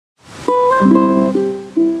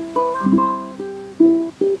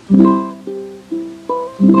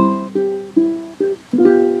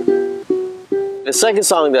The second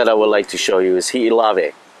song that I would like to show you is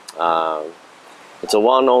ilawe. It's a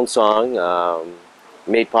well-known song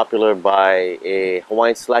made popular by a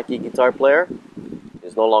Hawaiian slacky guitar player.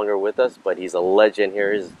 He's no longer with us, but he's a legend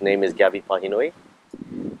here. His name is Gavi Pahinui.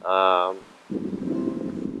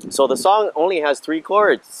 So the song only has 3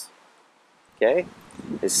 chords. Okay,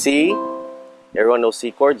 it's C. Everyone knows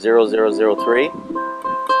C chord, 0003.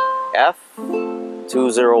 F,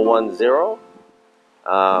 2010.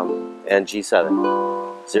 And G7,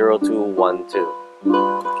 0212.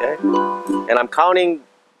 Okay, and I'm counting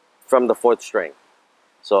from the 4th string,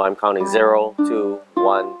 so I'm counting 0, 2,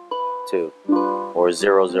 1, 2, or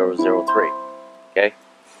 0003. Okay,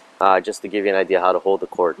 just to give you an idea how to hold the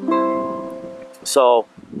chord. So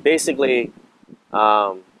basically,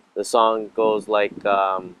 the song goes like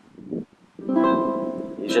you're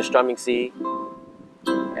just strumming C,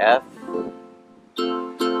 F,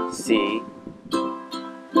 C,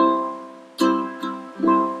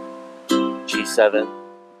 G7,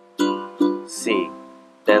 C,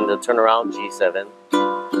 then the turnaround G7,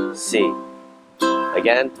 C.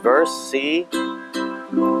 Again, verse C,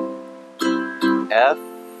 F,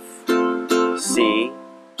 C,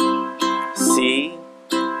 C,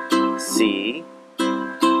 C,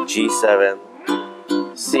 G7,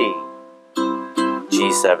 C,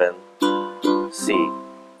 G7, C.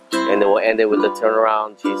 And then we'll end it with the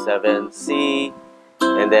turnaround G7, C,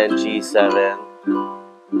 and then G7,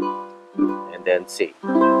 and then C.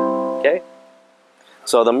 Okay?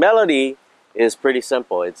 So the melody is pretty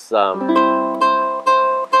simple. It's F,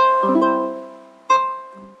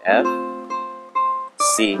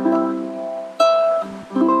 C,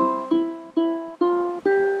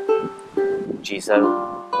 G7,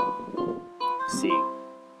 C,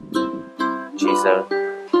 G7,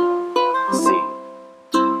 C.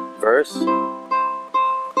 Verse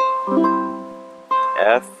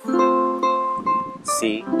F,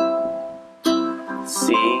 C,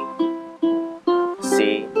 C,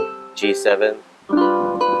 C, G7,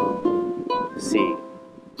 C,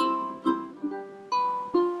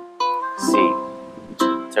 C.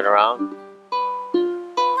 Turn around.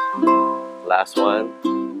 Last one.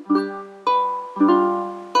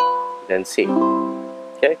 Then C.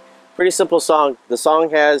 Okay? Pretty simple song. The song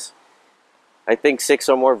has, I think, 6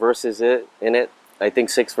 or more verses in it. I think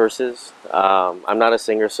 6 verses. I'm not a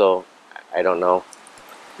singer, so I don't know.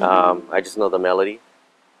 I just know the melody.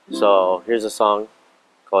 So here's a song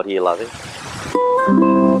called ilawe.